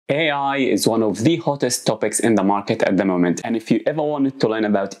AI is one of the hottest topics in the market at the moment, and if you ever wanted to learn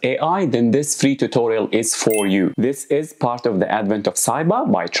about AI, then this free tutorial is for you. This is part of the advent of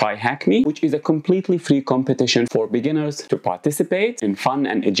cyber by TryHackMe, which is a completely free competition for beginners to participate in fun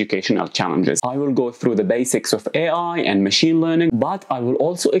and educational challenges. I will go through the basics of AI and machine learning, but I will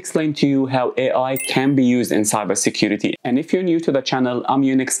also explain to you how AI can be used in cybersecurity. And if you're new to the channel, I'm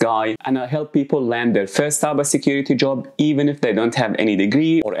Unix Guy, and I help people land their first cybersecurity job even if they don't have any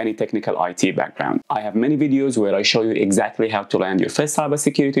degree or any technical IT background. I have many videos where I show you exactly how to land your first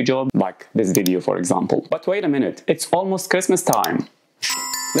cybersecurity job, like this video for example. But wait a minute, it's almost Christmas time.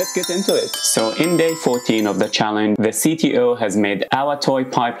 Let's get into it. So in day 14 of the challenge, the CTO has made our toy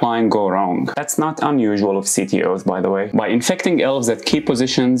pipeline go wrong. That's not unusual of CTOs, by the way. By infecting elves at key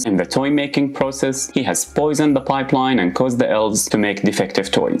positions in the toy making process, he has poisoned the pipeline and caused the elves to make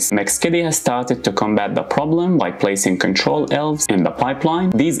defective toys. McSkitty has started to combat the problem by placing control elves in the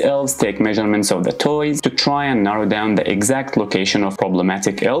pipeline. These elves take measurements of the toys to try and narrow down the exact location of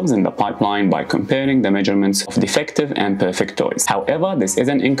problematic elves in the pipeline by comparing the measurements of defective and perfect toys. However, this is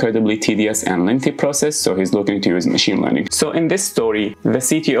an incredibly tedious and lengthy process, so he's looking to use machine learning. So in this story, the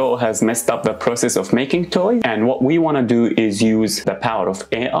CTO has messed up the process of making toys, and what we want to do is use the power of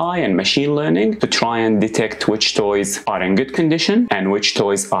AI and machine learning to try and detect which toys are in good condition and which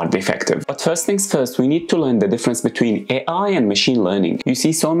toys are defective. But first things first, we need to learn the difference between AI and machine learning. You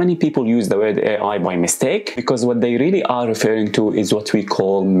see, so many people use the word AI by mistake because what they really are referring to is what we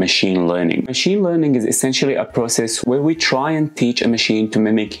call machine learning. Machine learning is essentially a process where we try and teach a machine to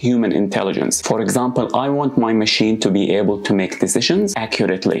mimic human intelligence. For example, I want my machine to be able to make decisions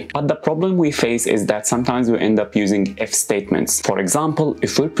accurately. But the problem we face is that sometimes we end up using if statements. For example,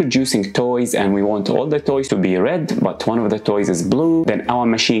 if we're producing toys and we want all the toys to be red, but one of the toys is blue, then our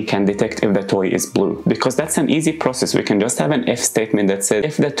machine can detect if the toy is blue. Because that's an easy process. We can just have an if statement that says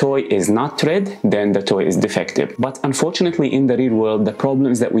if the toy is not red, then the toy is defective. But unfortunately, in the real world, the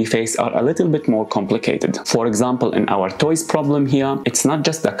problems that we face are a little bit more complicated. For example, in our toys problem here, it's not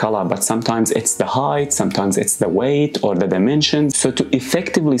just the color, but sometimes it's the height, sometimes it's the weight or the dimensions. So to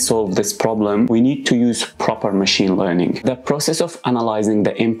effectively solve this problem, we need to use proper machine learning. The process of analyzing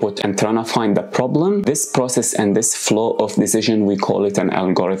the input and trying to find the problem, this process and this flow of decision, we call it an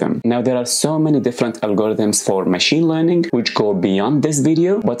algorithm. Now there are so many different algorithms for machine learning which go beyond this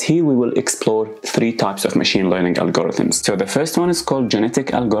video, but here we will explore three types of machine learning algorithms. So the first one is called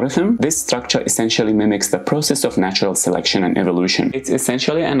genetic algorithm. This structure essentially mimics the process of natural selection and evolution. It's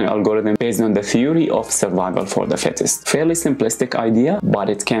essentially an algorithm based on the theory of survival for the fittest. Fairly simplistic idea, but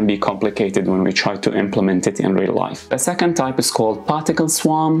it can be complicated when we try to implement it in real life. The second type is called particle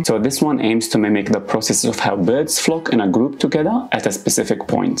swarm. So this one aims to mimic the process of how birds flock in a group together at a specific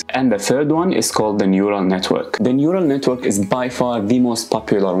point. And the third one is called the neural network. The neural network is by far the most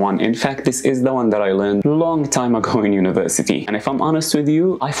popular one. In fact, this is the one that I learned a long time ago in university. And if I'm honest with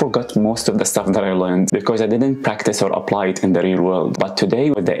you, I forgot most of the stuff that I learned because I didn't practice or apply it in the real world. But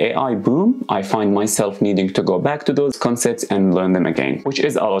today, with the AI boom, I find myself needing to go back to those concepts and learn them again, which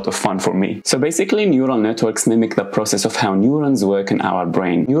is a lot of fun for me. So basically, neural networks mimic the process of how neurons work in our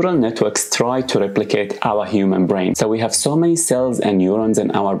brain. Neural networks try to replicate our human brain. So we have so many cells and neurons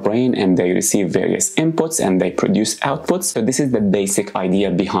in our brain, and they receive various inputs and they produce outputs. So this is the basic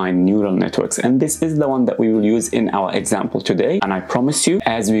idea behind neural networks, and this is the one that we will use in our example today. And I promise you,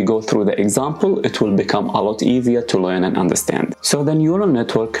 as we go through the example, it will become a lot easier to learn and understand. So the neural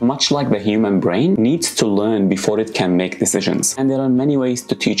network, much like the human brain, needs to learn before it can make decisions. And there are many ways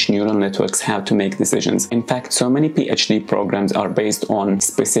to teach neural networks how to make decisions. In fact, so many PhD programs are based on a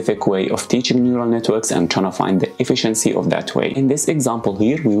specific way of teaching neural networks and trying to find the efficiency of that way. In this example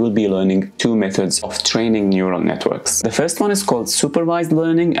here, we will be learning two methods of training neural networks. The first one is called supervised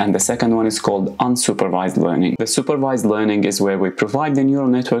learning, and the second one is called unsupervised learning. The supervised learning is where we provide the neural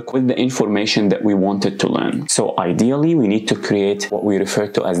network with the information that we want it to learn. So ideally, we need to create what we refer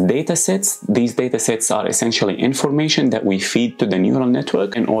to as data sets. These data sets are essentially information that we feed to the neural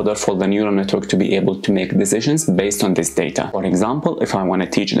network in order for the neural network to be able to make decisions based on this data. For example, if I want to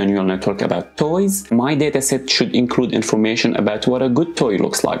teach the neural network about toys, my data set should include information about what a good toy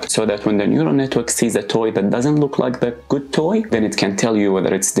looks like, so that when the neural network sees a toy that doesn't look like the good toy, then it can tell you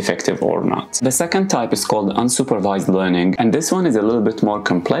whether it's defective or not. The second type is called unsupervised learning, and this one is a little bit more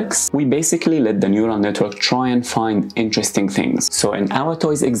complex. We basically let the neural network try and find interesting things. So in our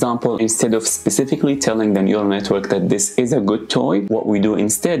toys example, instead of specifically telling the neural network that this is a good toy, what we do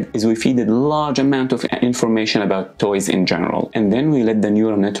instead is we feed it a large amount of information about toys in general, and then we let the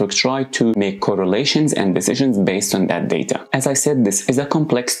neural network try to make correlations and decisions based on that data. As I said, this is a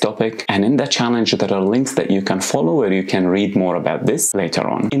complex topic, and in the challenge there are links that you can follow where you can read more about this later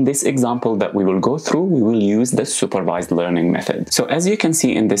on. In this example that we will go through, we will use the supervised learning method. So as you can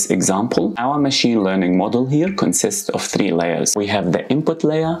see in this example, our machine learning model here consists of 3 layers. We have the input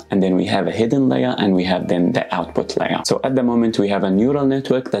layer, and then we have a hidden layer, and we have then the output layer. So at the moment we have a neural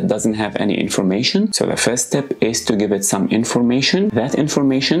network that doesn't have any information. So the first step is to give it some information. That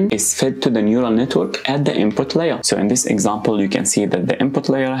information is fed to the neural network at the input layer. So in this example, you can see that the input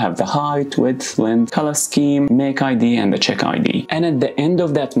layer have the height, width, length, color scheme, make ID, and the check ID. And at the end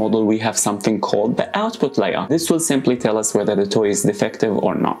of that model, we have something called the output layer. This will simply tell us whether the toy is defective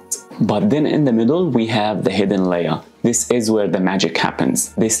or not. But then in the middle, we have the hidden layer. This is where the magic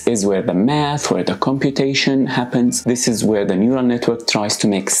happens. This is where the math, where the computation happens. This is where the neural network tries to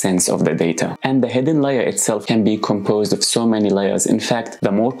make sense of the data. And the hidden layer itself can be composed of so many layers. In fact,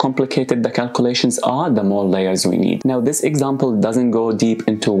 the more complicated the calculations are, the more layers we need. Now, this example doesn't go deep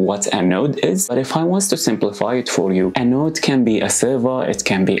into what a node is, but if I was to simplify it for you, a node can be a server, it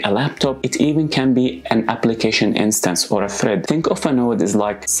can be a laptop, it even can be an application instance or a thread. Think of a node as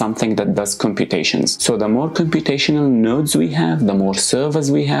like something that does computations. So the more computational nodes we have, the more servers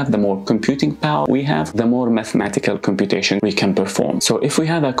we have, the more computing power we have, the more mathematical computation we can perform. So if we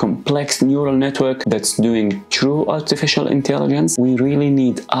have a complex neural network that's doing true artificial intelligence, we really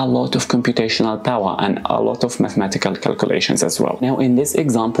need a lot of computational power and a lot of mathematical calculations as well. Now in this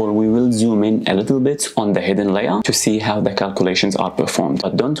example, we will zoom in a little bit on the hidden layer to see how the calculations are performed.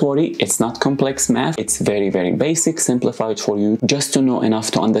 But don't worry, it's not complex math. It's very, very basic, simplified for you just to know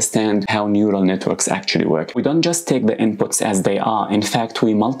enough to understand how neural networks actually work. We don't just take the inputs as they are. In fact,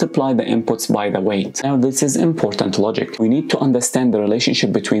 we multiply the inputs by the weight. Now, this is important logic. We need to understand the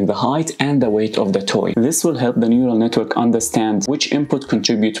relationship between the height and the weight of the toy. This will help the neural network understand which input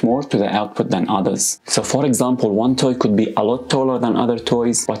contribute more to the output than others. So, for example, one toy could be a lot taller than other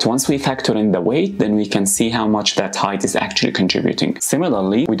toys, but once we factor in the weight, then we can see how much that height is actually contributing.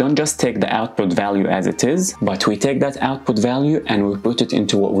 Similarly, we don't just take the output value as it is, but we take that output value and we put it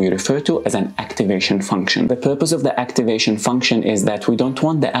into what we refer to as an activation function. The purpose of the activation function is that we don't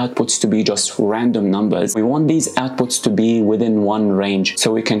want the outputs to be just random numbers. We want these outputs to be within one range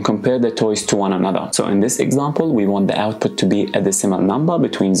so we can compare the toys to one another. So in this example, we want the output to be a decimal number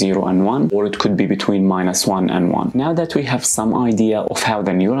between 0 and 1, or it could be between -1 and 1. Now that we have some idea of how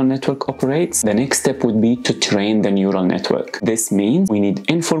the neural network operates, the next step would be to train the neural network. This means we need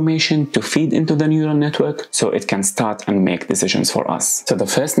information to feed into the neural network so it can start and make decisions for us. So the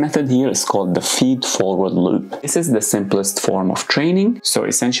first method here is called the feed forward loop. This is the simplest form of training. So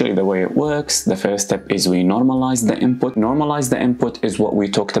essentially the way it works, the first step is we normalize the input. Normalize the input is what we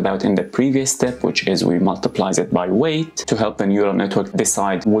talked about in the previous step, which is we multiply it by weight to help the neural network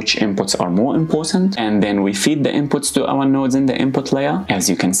decide which inputs are more important. And then we feed the inputs to our nodes in the input layer, as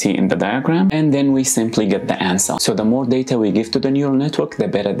you can see in the diagram, and then we simply get the answer. So the more data we give to the neural network, the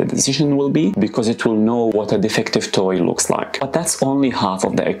better the decision will be, because it will know what a defective toy looks like. But that's only half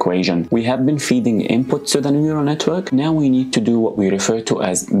of the equation. We have been feeding input to the neural network. Now we need to do what we refer to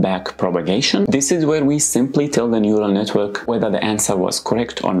as back propagation. This is where we simply tell the neural network whether the answer was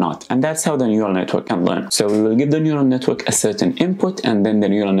correct or not. And that's how the neural network can learn. So we will give the neural network a certain input, and then the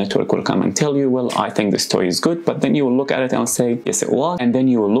neural network will come and tell you, well, I think this toy is good. But then you will look at it and say, yes, it was. And then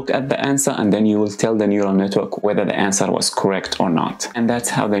you will look at the answer, and then you will tell the neural network whether the answer was correct or not. And that's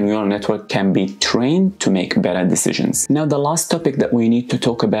how the neural network can be trained to make better decisions. Now, the last topic that we need to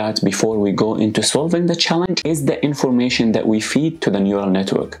talk about before we go into solving the challenge is the information that we feed to the neural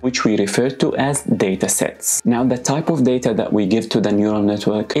network, which we refer to as data sets. Now, the type of data that we give to the neural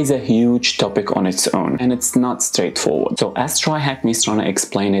network is a huge topic on its own, and it's not straightforward. So as TryHackMe is trying to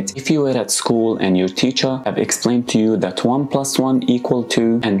explain it, if you were at school and your teacher have explained to you that 1 + 1 =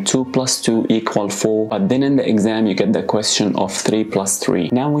 2 and 2 + 2 = 4, but then in the exam you get the question of 3 + 3.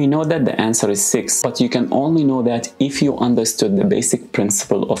 Now we know that the answer is 6, but you can only know that if you understood the basic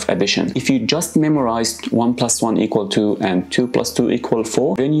principle of addition. If you just memorized 1 + 1 = 2 and 2 + 2 =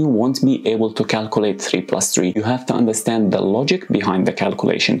 4, then you won't be able to calculate 3 + 3. You have to understand the logic behind the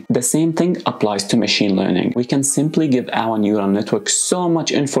calculation. The same thing applies to machine learning. We can simply give our neural network so much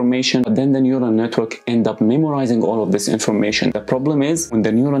information, but then the neural network end up memorizing all of this information. The problem is when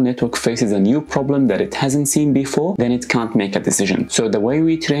the neural network faces a new problem that it hasn't seen before, then it can't make a decision. So the way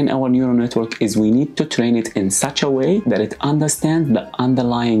we train our neural network is we need to train it in such a way that it understands the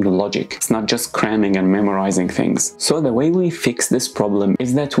underlying logic. It's not just cramming and memorizing memorizing things. So the way we fix this problem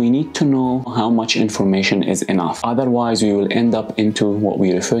is that we need to know how much information is enough. Otherwise, we will end up into what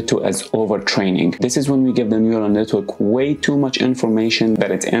we refer to as overtraining. This is when we give the neural network way too much information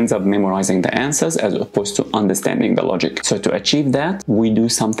that it ends up memorizing the answers as opposed to understanding the logic. So to achieve that, we do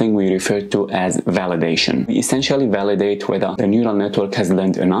something we refer to as validation. We essentially validate whether the neural network has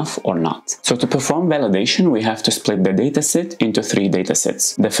learned enough or not. So to perform validation, we have to split the dataset into 3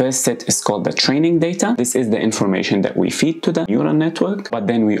 datasets. The first set is called the training data. This is the information that we feed to the neural network, but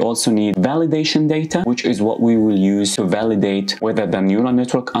then we also need validation data, which is what we will use to validate whether the neural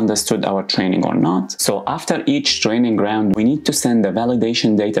network understood our training or not. So after each training round, we need to send the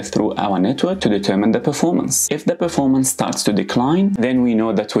validation data through our network to determine the performance. If the performance starts to decline, then we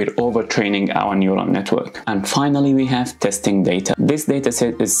know that we're overtraining our neural network. And finally, we have testing data. This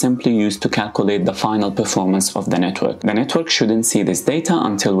dataset is simply used to calculate the final performance of the network. The network shouldn't see this data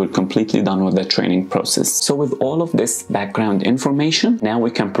until we're completely done with the training process. So with all of this background information, now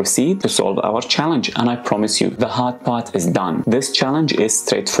we can proceed to solve our challenge. And I promise you, the hard part is done. This challenge is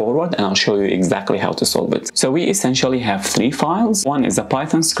straightforward and I'll show you exactly how to solve it. So we essentially have 3 files. One is a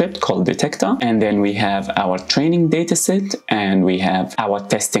Python script called detector, and then we have our training dataset and we have our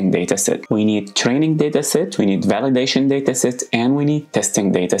testing dataset. We need training dataset, we need validation dataset, and we need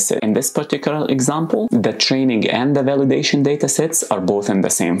testing dataset. In this particular example, the training and the validation datasets are both in the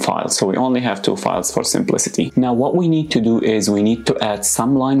same file. So we only have 2 files for simplicity. Now what we need to do is we need to add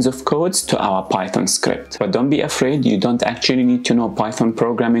some lines of codes to our Python script. But don't be afraid, you don't actually need to know Python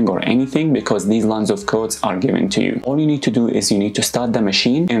programming or anything because these lines of codes are given to you. All you need to do is you need to start the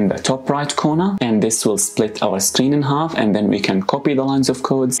machine in the top right corner, and this will split our screen in half, and then we can copy the lines of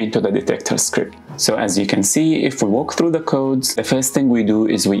codes into the detector script. So as you can see, if we walk through the codes, the first thing we do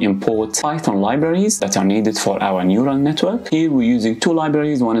is we import Python libraries that are needed for our neural network. Here we're using 2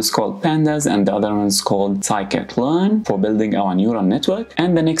 libraries. One is called pandas and the other one is called scikit-learn for building our neural network.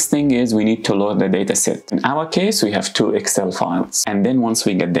 And the next thing is we need to load the dataset. In our case, we have 2 Excel files. And then once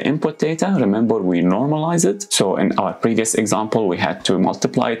we get the input data, remember we normalize it. So in our previous example, we had to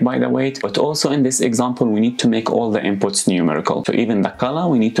multiply it by the weight, but also in this example, we need to make all the inputs numerical. So even the color,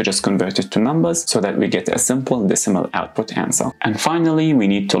 we need to just convert it to numbers so that we get a simple decimal output answer. And finally, we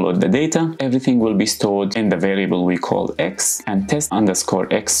need to load the data. Everything will be stored in the variable we call x, and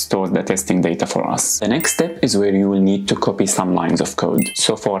test_x stores the testing data for us. The next step is where you will need to copy some lines of code.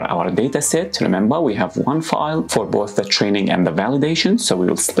 So for our data set, remember we have 1 file for both the training and the validation. So we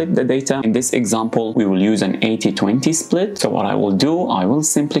will split the data. In this example, we will use an 80-20 split. So what I will do, I will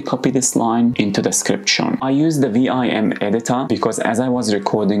simply copy this line into the script shown. I use the vim editor because as I was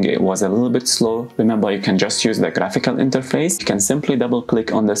recording, it was a little bit slow. Remember, you can just use the graphical interface. You can simply double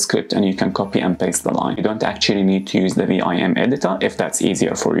click on the script and you can copy and paste the line. You don't actually need to use the vim editor if that's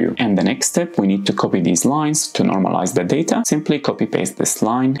easier for you. And the next step, we need to copy these lines to normalize the data. Simply copy paste this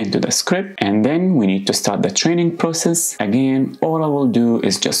line into the script, and then we need to start the training process. Again, all I will do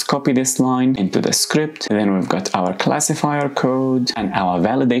is just copy this line into the script. Then we've got our classifier code and our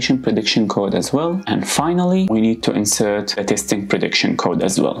validation prediction code as well. And finally, we need to insert the testing prediction code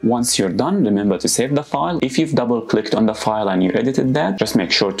as well. Once you're done, remember to save the file. If you've double clicked on the file and you edited that, just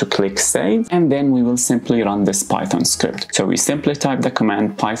make sure to click save, and then we will simply run this Python script. So we simply type the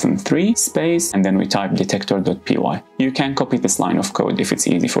command python3 space and then we type detector.py. You can copy this line of code if it's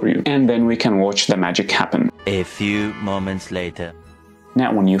easy for you, and then we can watch the magic happen. A few moments later.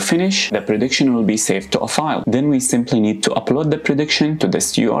 Now when you finish, the prediction will be saved to a file. Then we simply need to upload the prediction to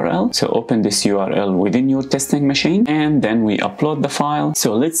this URL. So open this URL within your testing machine and then we upload the file.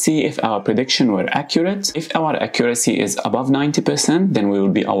 So let's see if our prediction were accurate. If our accuracy is above 90%, then we will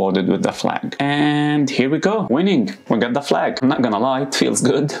be awarded with the flag. And here we go, winning. We got the flag. I'm not gonna lie, it feels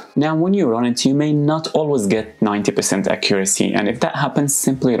good. Now when you run it, you may not always get 90% accuracy, and if that happens,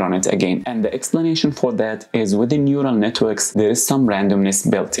 simply run it again. And the explanation for that is within neural networks, there is some randomness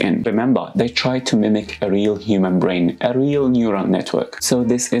built in. Remember, they try to mimic a real human brain, a real neural network. So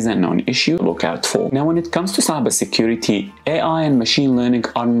this is a known issue to look out for. Now when it comes to cybersecurity, AI and machine learning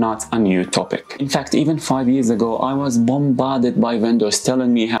are not a new topic. In fact, even 5 years ago, I was bombarded by vendors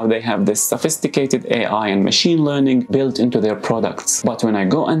telling me how they have this sophisticated AI and machine learning built into their products. But when I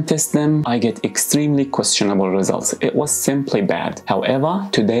go and test them, I get extremely questionable results. It was simply bad. However,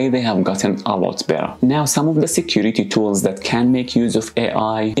 today they have gotten a lot better. Now, some of the security tools that can make use of with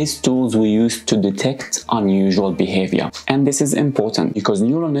AI is tools we use to detect unusual behavior. And this is important because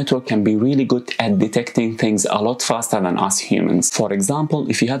neural network can be really good at detecting things a lot faster than us humans. For example,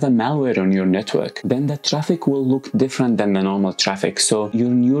 if you have a malware on your network, then the traffic will look different than the normal traffic. So your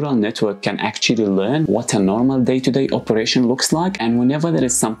neural network can actually learn what a normal day-to-day operation looks like, and whenever there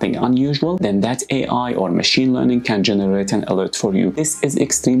is something unusual, then that AI or machine learning can generate an alert for you. This is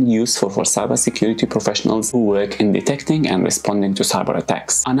extremely useful for cybersecurity professionals who work in detecting and responding to cyber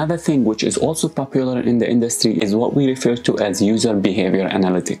attacks. Another thing which is also popular in the industry is what we refer to as user behavior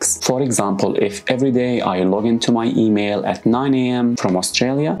analytics. For example, if every day I log into my email at 9 a.m. from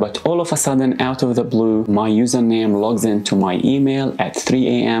Australia, but all of a sudden out of the blue my username logs into my email at 3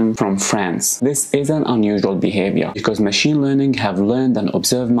 a.m. from France. This is an unusual behavior because machine learning have learned and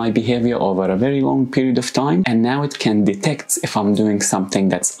observed my behavior over a very long period of time, and now it can detect if I'm doing something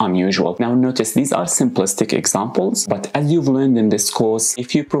that's unusual. Now notice these are simplistic examples, but as you've learned in this course,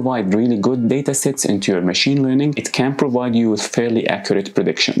 if you provide really good data sets into your machine learning, it can provide you with fairly accurate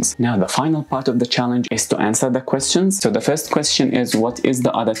predictions. Now the final part of the challenge is to answer the questions. So the first question is, what is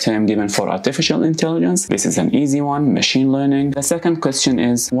the other term given for artificial intelligence? This is an easy one, machine learning. The second question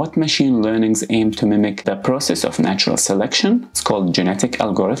is, what machine learnings aim to mimic the process of natural selection? It's called genetic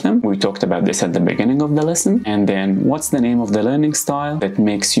algorithm. We talked about this at the beginning of the lesson. And then what's the name of the learning style that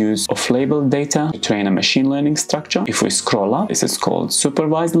makes use of labeled data to train a machine learning structure? If we scroll up, this is called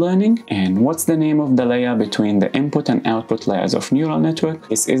supervised learning. And what's the name of the layer between the input and output layers of neural network?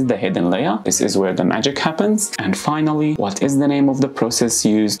 This is the hidden layer. This is where the magic happens. And finally, what is the name of the process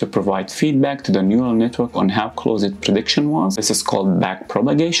used to provide feedback to the neural network on how close its prediction was? This is called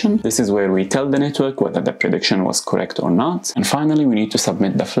backpropagation. This is where we tell the network whether the prediction was correct or not. And finally, we need to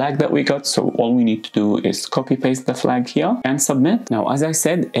submit the flag that we got. So all we need to do is copy paste the flag here and submit. Now, as I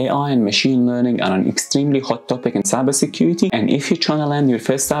said, AI and machine learning are an extremely hot topic in cybersecurity. And if you're trying to land your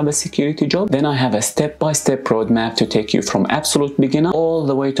first cybersecurity job, then I have a step-by-step roadmap to take you from absolute beginner all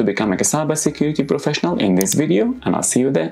the way to becoming a cybersecurity professional in this video, and I'll see you there.